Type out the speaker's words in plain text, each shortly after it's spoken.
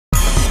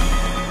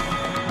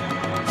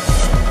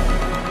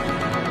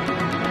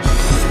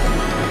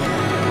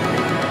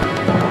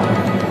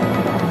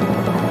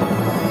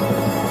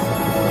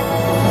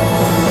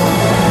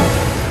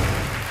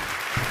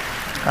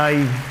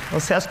I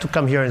was asked to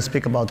come here and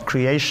speak about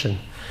creation.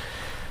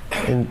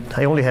 And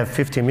I only have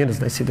 15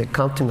 minutes. I see the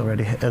counting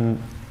already.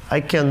 And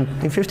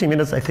in 15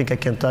 minutes, I think I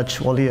can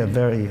touch only a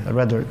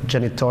rather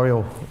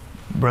genitorial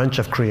branch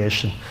of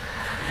creation,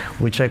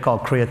 which I call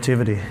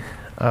creativity.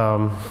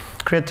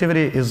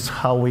 Creativity is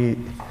how we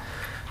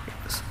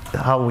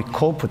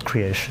cope with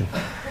creation.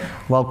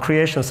 While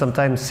creation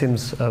sometimes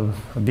seems a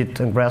bit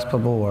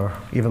ungraspable or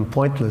even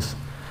pointless,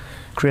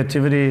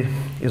 creativity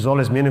is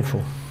always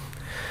meaningful.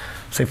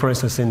 Say, for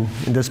instance, in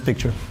this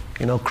picture,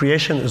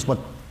 creation is what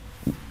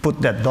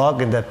put that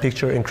dog in that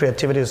picture, and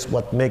creativity is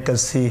what make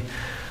us see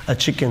a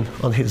chicken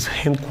on his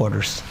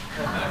hindquarters.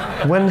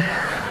 When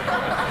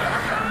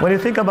you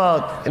think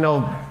about,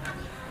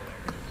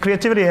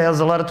 creativity has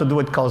a lot to do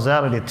with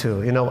causality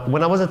too.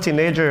 When I was a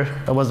teenager,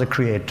 I was a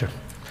creator.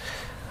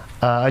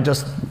 I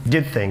just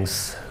did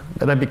things.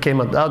 When I became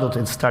an adult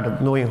and started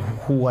knowing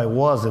who I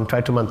was and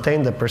tried to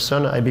maintain the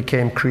persona, I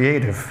became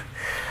creative.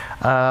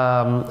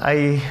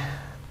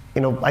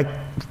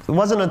 It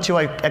wasn't until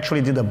I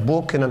actually did a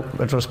book in a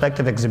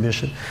retrospective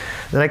exhibition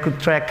that I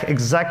could track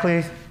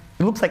exactly,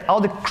 it looks like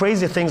all the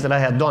crazy things that I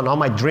had done, all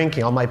my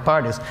drinking, all my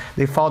parties,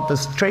 they followed the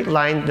straight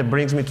line that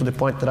brings me to the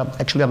point that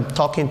I'm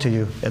talking to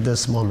you at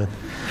this moment.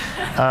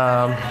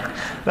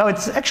 Well,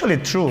 it's actually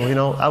true.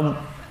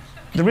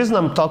 The reason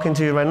I'm talking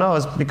to you right now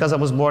is because I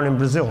was born in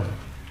Brazil.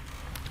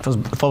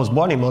 If I was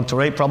born in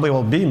Monterrey, probably I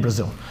would be in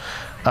Brazil.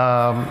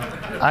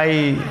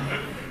 I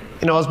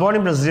was born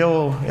in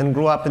Brazil and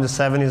grew up in the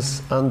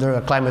 70s under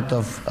a climate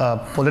of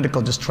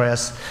political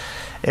distress.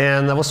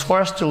 And I was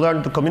forced to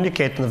learn to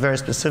communicate in a very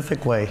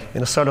specific way,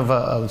 in a sort of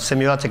a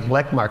semiotic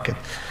black market.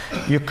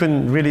 You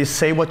couldn't really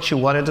say what you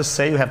wanted to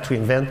say. You have to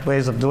invent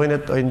ways of doing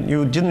it. And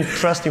you didn't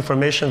trust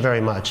information very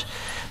much.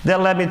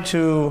 That led me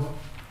to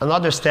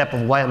another step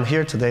of why I'm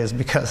here today is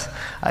because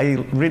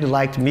I really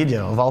liked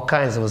media of all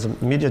kinds. I was a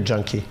media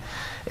junkie.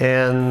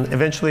 And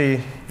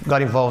eventually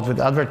got involved with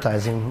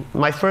advertising.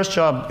 My first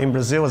job in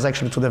Brazil was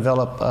actually to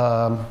develop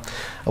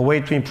a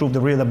way to improve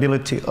the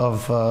readability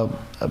of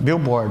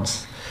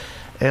billboards,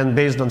 and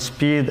based on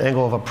speed,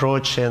 angle of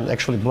approach, and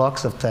actually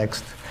blocks of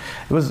text.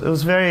 It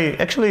was very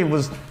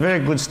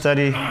good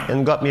study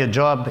and got me a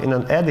job in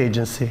an ad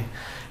agency.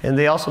 And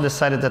they also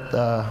decided that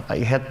I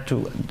had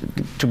to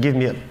give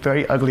me a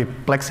very ugly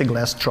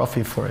plexiglass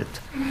trophy for it.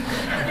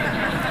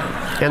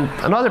 And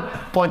another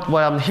point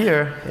why I'm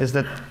here is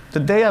that the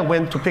day I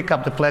went to pick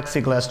up the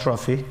plexiglass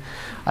trophy,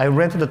 I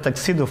rented a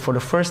tuxedo for the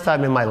first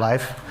time in my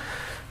life,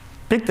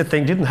 picked the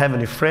thing, didn't have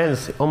any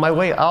friends. On my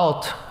way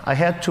out, I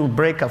had to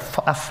break a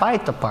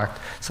fight apart.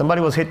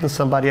 Somebody was hitting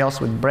somebody else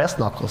with brass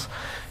knuckles.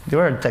 They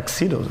were in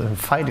tuxedos and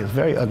fighting,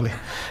 very ugly.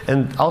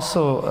 And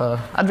also,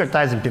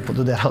 advertising people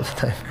do that all the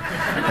time.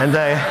 And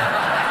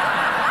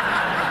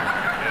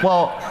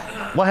well,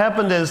 what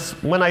happened is,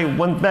 when I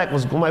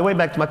was on my way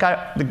back to my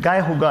car, the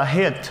guy who got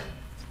hit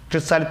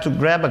decided to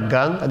grab a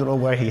gun, I don't know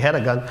where he had a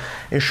gun,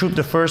 and shoot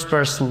the first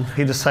person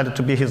he decided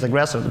to be his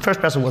aggressor. The first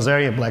person was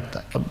wearing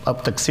a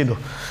tuxedo.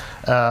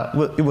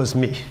 It was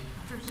me.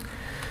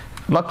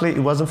 Luckily,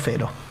 it wasn't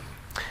fatal,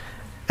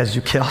 as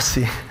you can all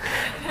see.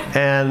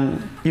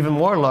 And even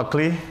more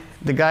luckily,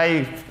 the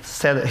guy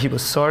said that he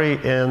was sorry,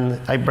 and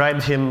I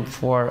bribed him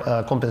for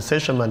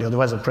compensation money,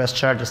 otherwise I'd press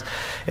charges.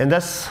 And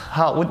that's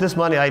how, with this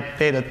money, I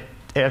paid a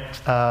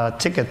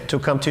ticket to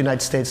come to the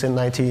United States in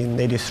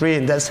 1983,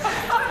 and that's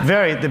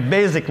the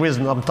basic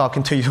reason I'm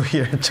talking to you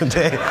here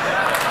today,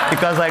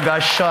 because I got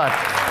shot.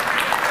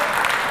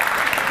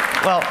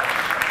 Well,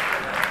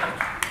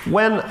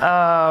 when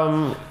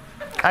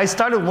I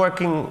started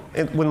working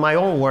with my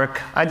own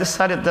work, I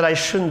decided that I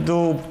shouldn't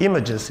do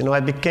images. I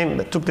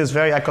took this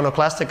very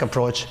iconoclastic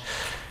approach,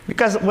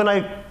 because when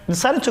I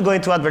decided to go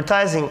into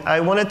advertising, I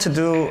wanted to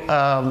do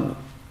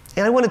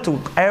and I wanted to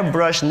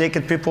airbrush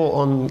naked people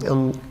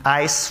on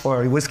ice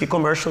for whiskey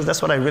commercials. That's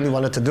what I really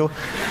wanted to do.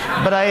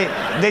 But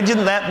they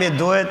didn't let me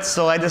do it,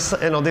 so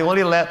they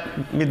only let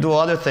me do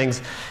other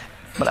things.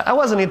 But I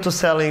wasn't into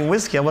selling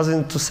whiskey, I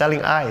wasn't into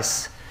selling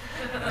ice.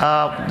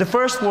 The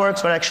first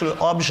works were actually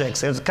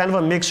objects. It was kind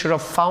of a mixture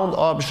of found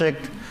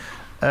object,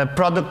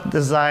 product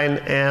design,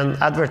 and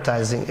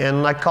advertising.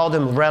 And I called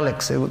them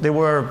relics. They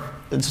were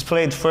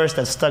displayed first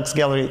at Stuck's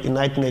Gallery in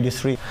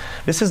 1983.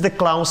 This is the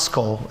clown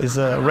skull. It's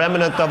a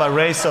remnant of a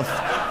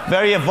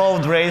very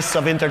evolved race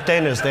of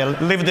entertainers. They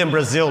lived in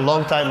Brazil a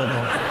long time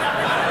ago.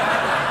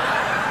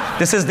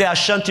 This is the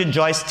Ashanti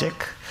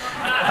joystick.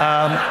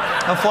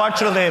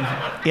 Unfortunately,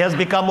 it has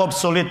become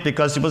obsolete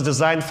because it was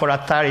designed for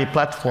Atari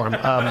platform.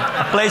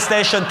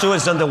 PlayStation 2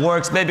 is in the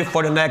works. Maybe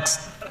for the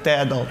next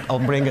TED, I'll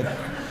bring it.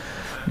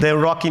 The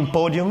rocking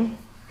podium.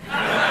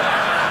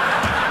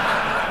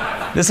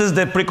 This is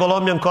the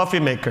pre-Columbian coffee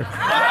maker.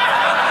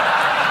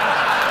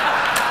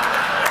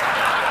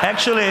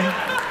 Actually,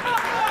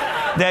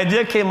 the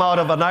idea came out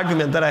of an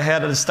argument that I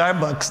had at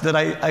Starbucks that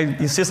I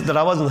insisted that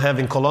I wasn't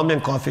having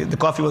Colombian coffee. The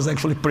coffee was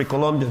actually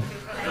pre-Columbian.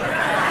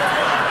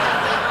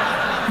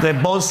 The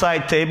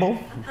bonsai table.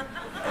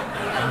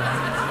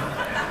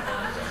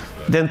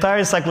 The entire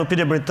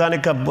Encyclopedia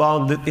Britannica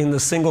bound in a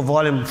single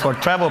volume for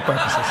travel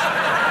purposes.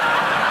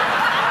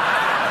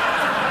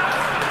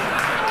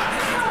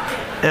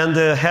 And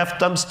half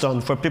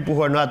tombstone for people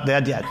who are not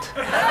dead yet.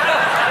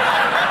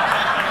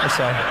 I'm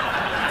sorry.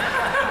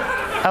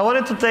 I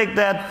wanted to take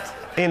that,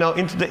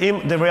 into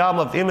the realm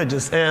of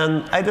images,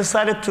 and I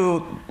decided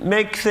to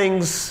make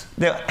things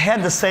that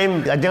had the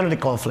same identity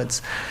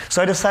conflicts.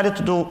 So I decided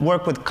to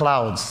work with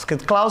clouds,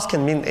 because clouds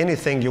can mean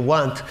anything you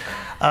want.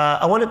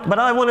 I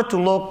wanted to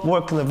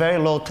work in a very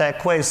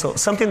low-tech way, so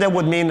something that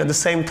would mean at the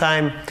same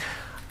time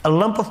a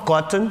lump of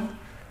cotton,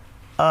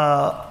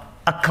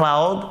 a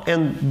cloud,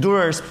 and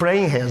Durer's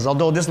praying hands,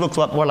 although this looks a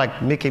lot more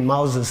like Mickey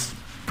Mouse's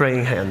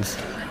praying hands.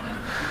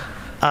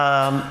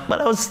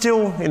 But I was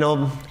still,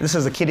 this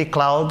is a kitty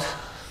cloud.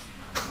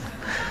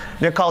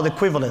 They're called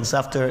equivalents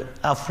after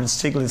Alfred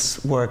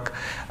Stieglitz's work,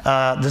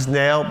 the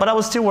snail. But I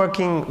was still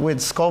working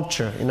with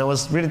sculpture. I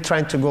was really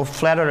trying to go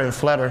flatter and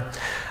flatter.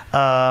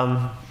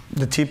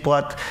 The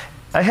teapot.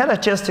 I had a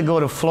chance to go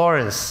to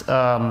Florence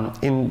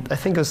in, I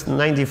think it was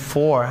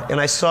 94,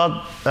 and I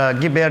saw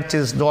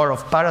Ghiberti's Door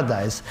of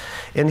Paradise.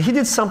 And he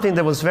did something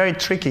that was very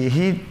tricky.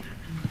 He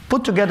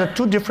put together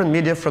two different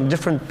media from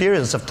different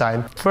periods of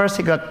time. First,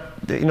 he got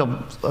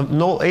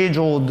no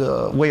age-old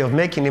way of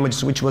making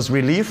images, which was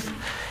relief.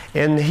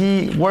 And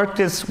he worked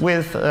this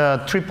with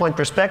three-point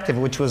perspective,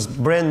 which was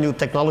brand new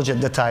technology at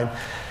the time.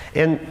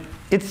 And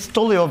it's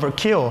totally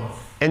overkill.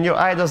 And your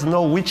eye doesn't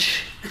know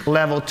which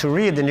level to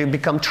read, and you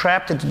become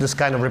trapped into this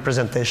kind of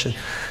representation.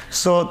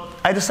 So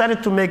I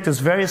decided to make these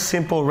very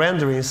simple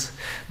renderings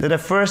that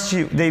at first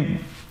they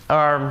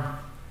are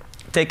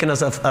taken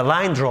as a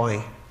line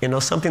drawing,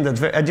 something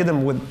that I did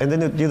them with, and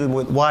then I did them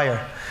with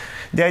wire.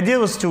 The idea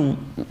was to,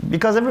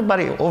 because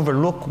everybody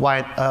overlook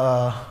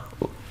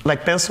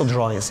like pencil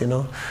drawings,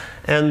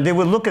 and they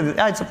would look at it,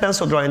 it's a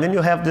pencil drawing, and then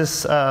you have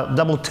this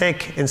double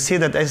take and see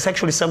that it's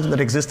actually something that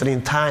existed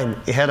in time.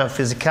 It had a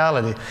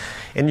physicality.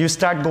 And you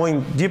start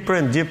going deeper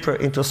and deeper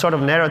into a sort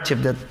of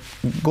narrative that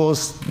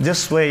goes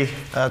this way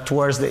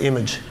towards the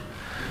image.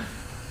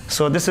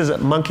 So this is a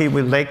monkey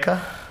with Leica.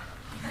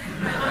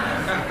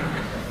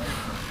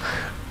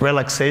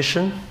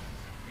 Relaxation.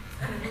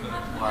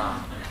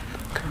 Wow.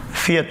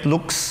 Fiat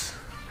Lux.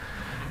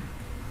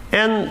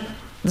 And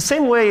the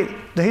same way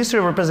the history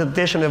of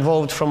representation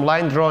evolved from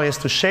line drawings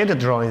to shaded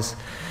drawings,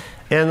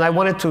 and I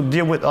wanted to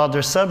deal with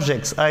other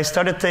subjects, I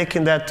started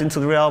taking that into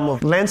the realm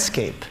of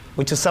landscape,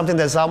 which is something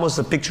that's almost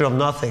a picture of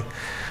nothing.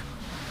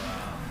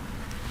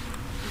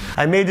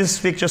 I made these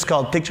pictures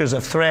called pictures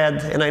of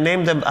thread, and I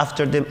named them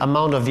after the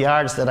amount of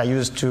yards that I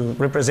used to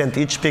represent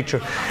each picture.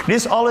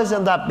 These always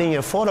end up being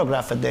a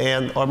photograph at the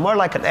end, or more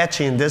like an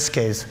etching in this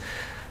case.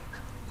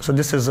 So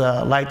this is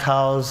a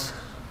lighthouse.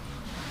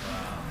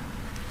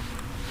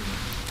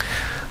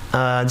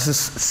 This is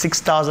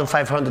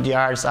 6,500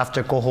 yards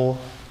after Corot.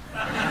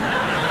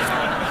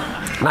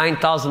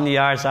 9,000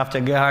 yards after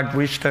Gerhard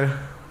Richter.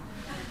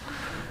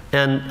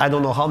 And I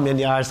don't know how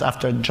many yards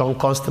after John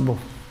Constable.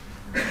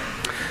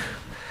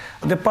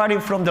 Departing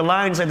from the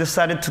lines, I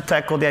decided to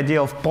tackle the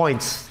idea of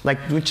points,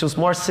 which was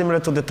more similar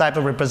to the type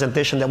of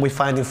representation that we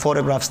find in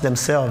photographs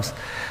themselves.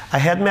 I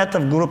had met a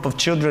group of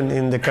children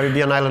in the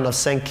Caribbean island of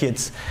St.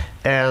 Kitts,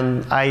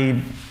 and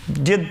I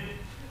did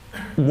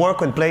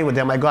work and play with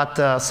them. I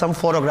got some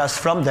photographs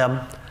from them.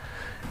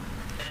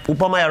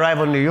 Upon my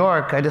arrival in New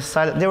York, I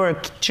decided they were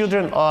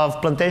children of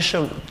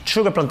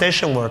sugar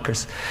plantation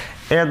workers.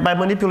 And by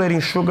manipulating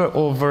sugar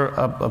over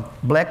a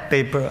black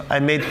paper, I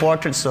made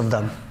portraits of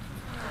them.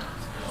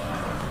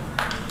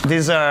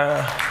 These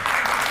are,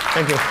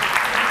 thank you.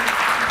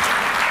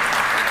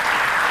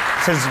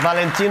 This is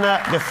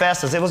Valentina de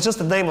Festas. It was just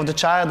the name of the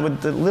child with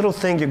the little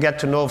thing you get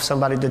to know of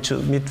somebody that you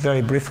meet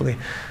very briefly.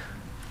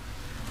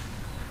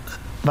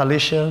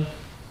 Valicia.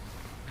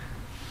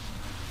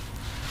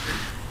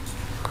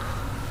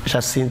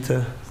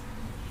 Jacinta.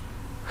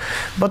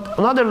 But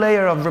another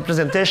layer of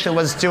representation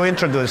was still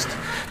introduced.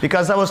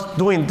 Because I was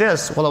doing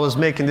this while I was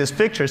making these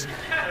pictures,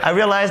 I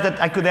realized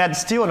that I could add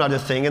still another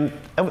thing. And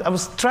I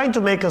was trying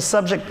to make a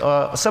subject,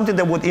 something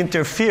that would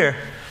interfere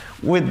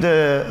with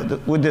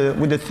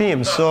the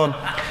theme. So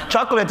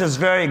chocolate is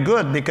very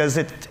good because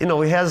it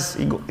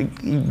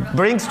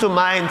brings to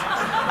mind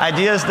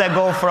ideas that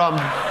go from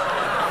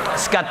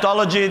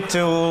scatology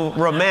to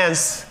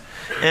romance.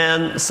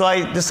 And so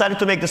I decided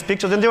to make these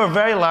pictures, and they were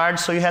very large,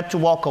 so you had to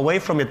walk away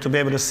from it to be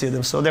able to see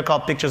them. So they're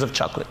called pictures of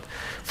chocolate.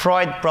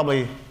 Freud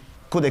probably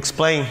could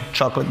explain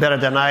chocolate better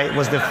than I,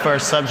 was the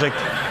first subject.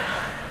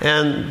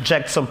 And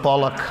Jackson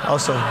Pollock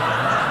also.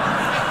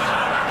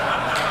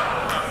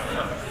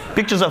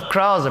 Pictures of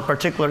crowds are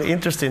particularly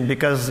interesting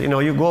because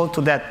you go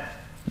to that,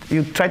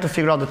 you try to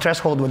figure out the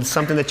threshold with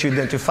something that you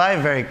identify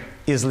very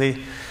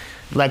easily,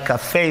 like a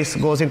face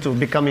goes into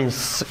becoming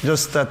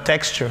just a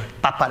texture.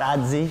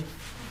 Paparazzi.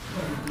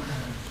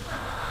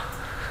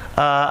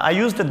 I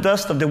used the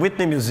dust of the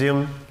Whitney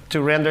Museum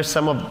to render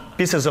some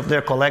pieces of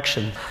their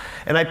collection.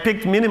 And I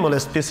picked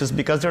minimalist pieces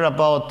because they're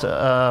about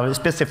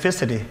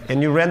specificity.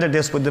 And you render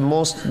this with the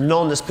most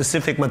known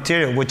specific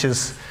material, which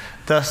is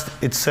dust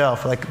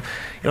itself.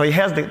 It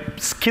has the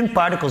skin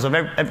particles of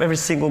every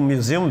single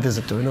museum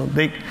visitor.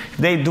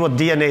 They do a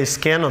DNA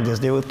scan on this,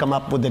 they would come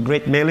up with a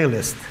great mailing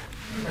list.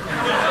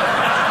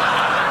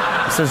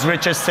 This is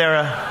Richard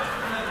Serra.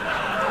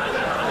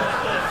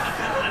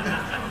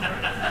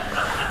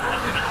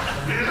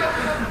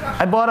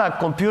 I bought a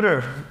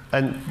computer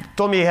and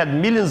told me it had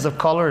millions of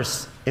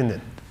colors in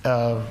it.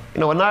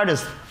 An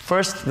artist's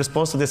first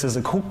response to this is,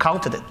 like, who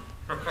counted it?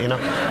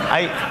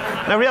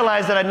 I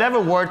realized that I never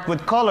worked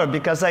with color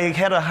because I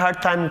had a hard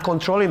time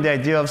controlling the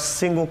idea of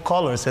single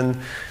colors.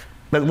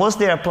 But once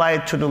they apply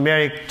it to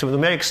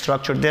numeric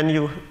structure, then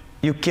you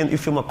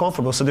feel more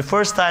comfortable. So the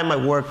first time I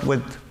worked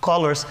with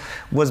colors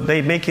was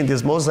by making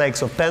these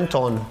mosaics of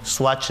Pantone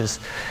swatches.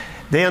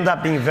 They end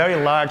up being very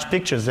large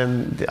pictures,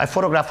 and I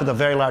photographed with a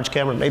very large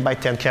camera,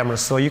 8x10 camera,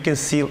 so you can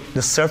see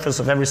the surface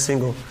of every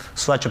single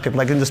swatch of people,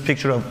 like in this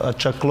picture of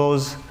Chuck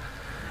Close.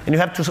 And you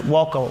have to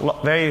walk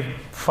very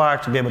far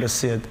to be able to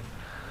see it.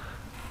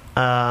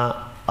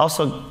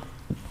 Also,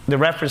 the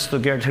reference to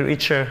Gerd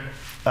Richter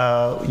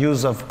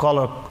use of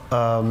color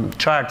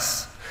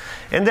charts.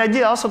 And the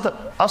idea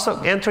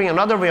also entering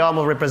another realm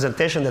of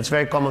representation that's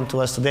very common to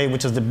us today,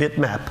 which is the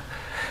bitmap.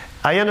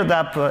 I ended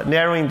up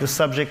narrowing the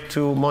subject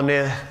to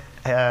Monet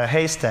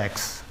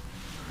haystacks.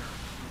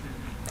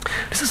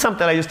 This is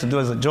something I used to do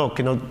as a joke,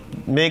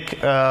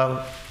 make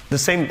the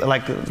same,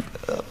 like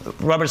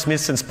Robert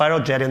Smith's in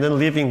Spiral Jet, and then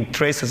leaving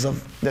traces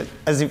of that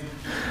as if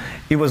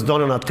it was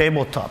done on a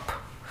tabletop,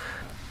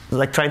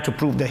 like trying to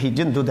prove that he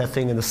didn't do that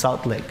thing in the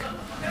South Lake.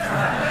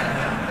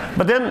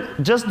 But then,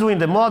 just doing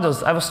the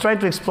models, I was trying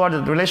to explore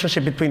the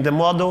relationship between the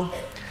model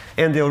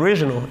and the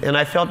original, and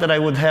I felt that I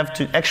would have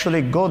to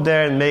actually go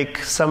there and make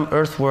some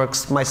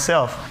earthworks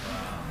myself.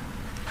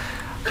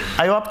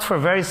 I opted for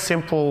very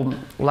simple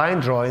line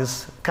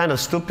drawings, kind of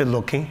stupid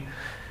looking,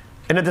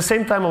 and at the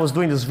same time I was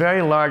doing this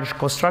very large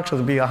construction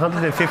to be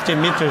 150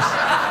 meters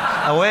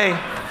away.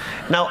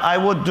 Now I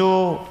would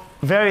do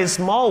very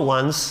small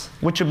ones,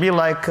 which would be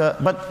like,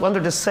 but under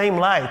the same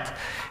light.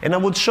 And I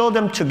would show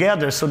them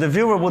together, so the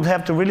viewer would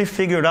have to really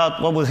figure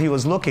out what he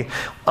was looking.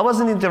 I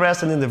wasn't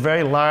interested in the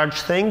very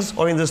large things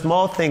or in the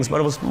small things, but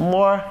I was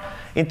more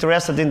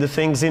interested in the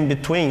things in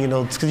between,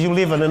 because you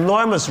leave an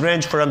enormous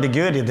range for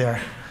ambiguity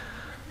there.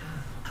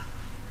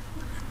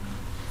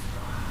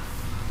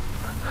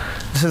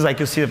 This is like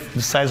you see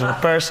the size of a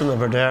person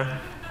over there.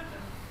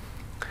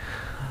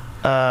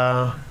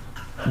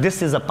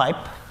 This is a pipe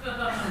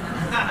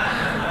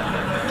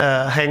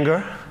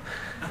hanger.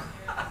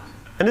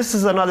 And this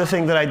is another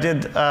thing that I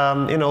did,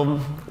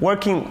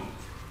 working,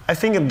 I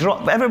think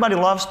everybody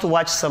loves to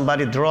watch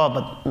somebody draw,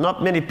 but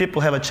not many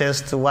people have a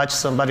chance to watch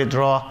somebody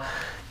draw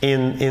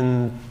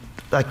in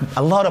like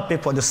a lot of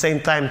people at the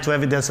same time to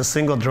evidence a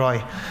single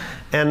drawing.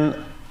 And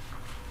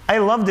I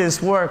love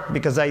this work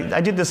because I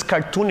did this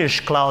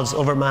cartoonish clouds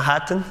over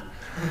Manhattan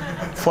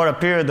for a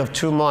period of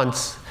 2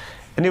 months.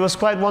 And it was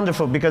quite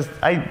wonderful because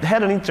I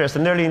had an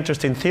early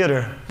interest in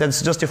theater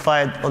that's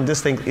justified on this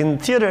thing. In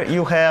theater,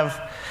 you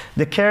have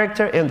the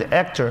character and the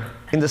actor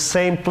in the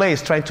same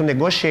place trying to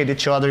negotiate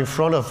each other in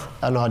front of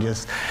an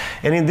audience.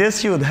 And in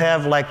this, you would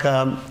have like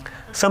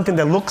something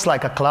that looks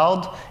like a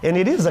cloud, and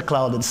it is a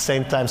cloud at the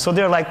same time. So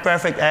they're like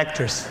perfect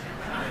actors.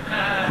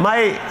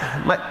 My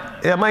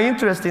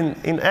interest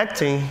in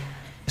acting,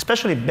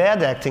 especially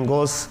bad acting,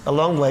 goes a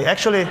long way.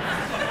 Actually,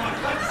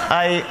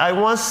 I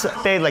once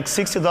paid like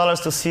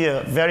 $60 to see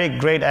a very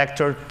great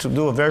actor to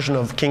do a version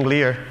of King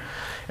Lear.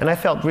 And I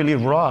felt really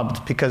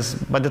robbed because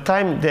by the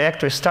time the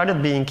actor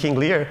started being King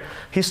Lear,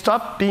 he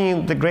stopped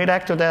being the great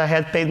actor that I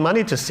had paid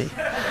money to see.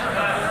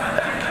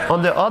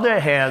 On the other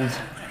hand,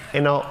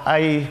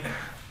 I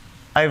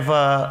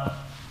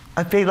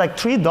paid like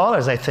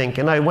 $3, I think,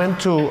 and I went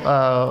to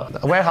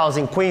a warehouse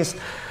in Queens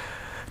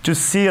to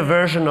see a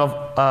version of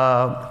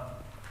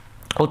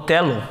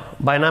Othello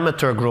by an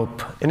amateur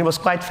group. And it was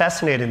quite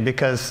fascinating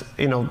because,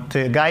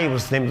 the guy,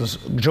 his name was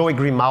Joey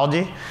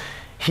Grimaldi.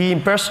 He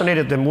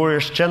impersonated the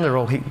Moorish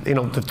general.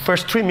 The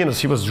first 3 minutes,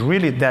 he was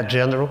really that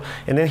general.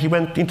 And then he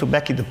went into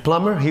Becky the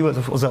plumber. He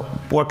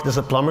worked as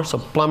a plumber, so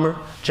plumber,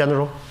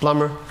 general,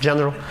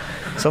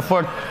 So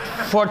for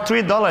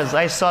 $3,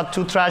 I saw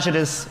 2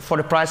 tragedies for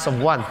the price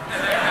of 1.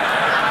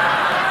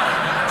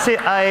 See,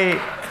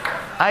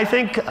 I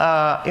think,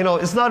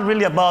 it's not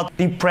really about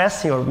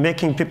impressing or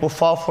making people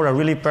fall for a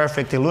really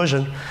perfect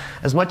illusion,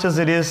 as much as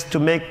it is to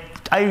make,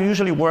 I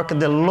usually work at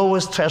the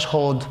lowest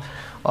threshold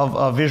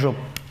of visual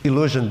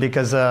illusion,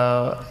 because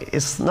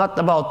it's not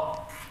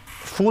about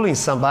fooling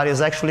somebody, it's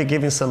actually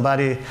giving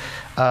somebody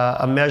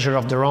a measure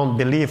of their own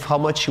belief, how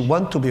much you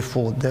want to be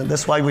fooled.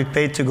 That's why we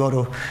pay to go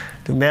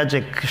to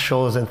magic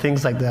shows and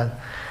things like that.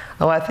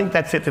 Oh, I think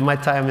that's it, and my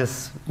time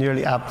is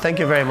nearly up. Thank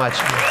you very much.